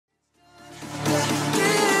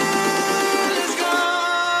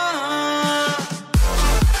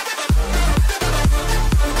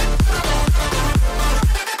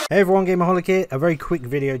Hey everyone, Gameaholik here. A very quick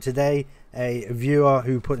video today. A viewer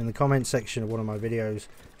who put in the comment section of one of my videos,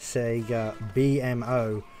 Sega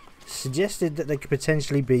BMO, suggested that there could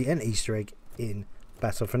potentially be an Easter egg in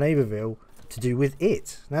Battle for Neighborville to do with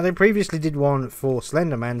it. Now they previously did one for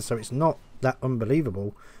Slender Man, so it's not that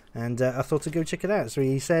unbelievable, and I thought to go check it out. So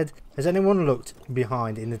he said, has anyone looked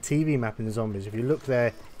behind in the TV map in the zombies? If you look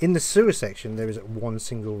there, in the sewer section there is one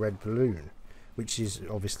single red balloon, which is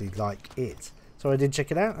obviously like it. So I did check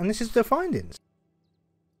it out, and this is the findings.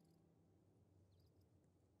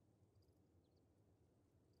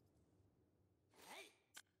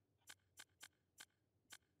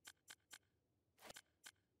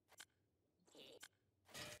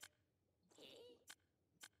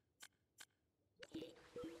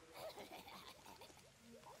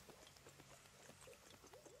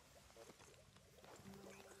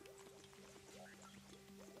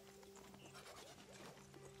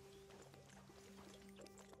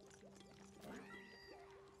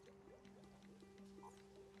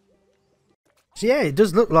 So yeah, it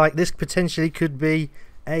does look like this potentially could be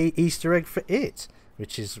a Easter egg for it,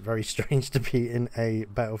 which is very strange to be in a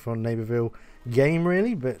Battle for Neighborville game,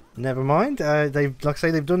 really. But never mind. They've, like I say,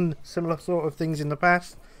 they've done similar sort of things in the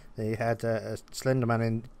past. They had a Slender Man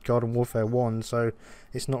in Garden Warfare 1, so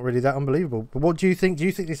it's not really that unbelievable. But what do you think? Do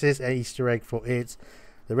you think this is an Easter egg for it?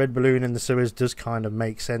 The red balloon in the sewers does kind of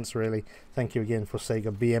make sense, really. Thank you again for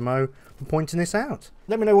Sega BMO for pointing this out.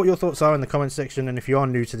 Let me know what your thoughts are in the comment section, and if you are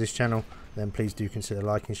new to this channel, then please do consider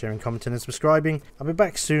liking, sharing, commenting and subscribing. I'll be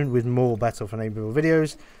back soon with more Battle for Neighborville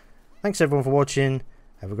videos. Thanks everyone for watching.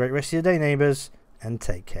 Have a great rest of your day, neighbours, and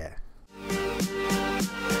take care.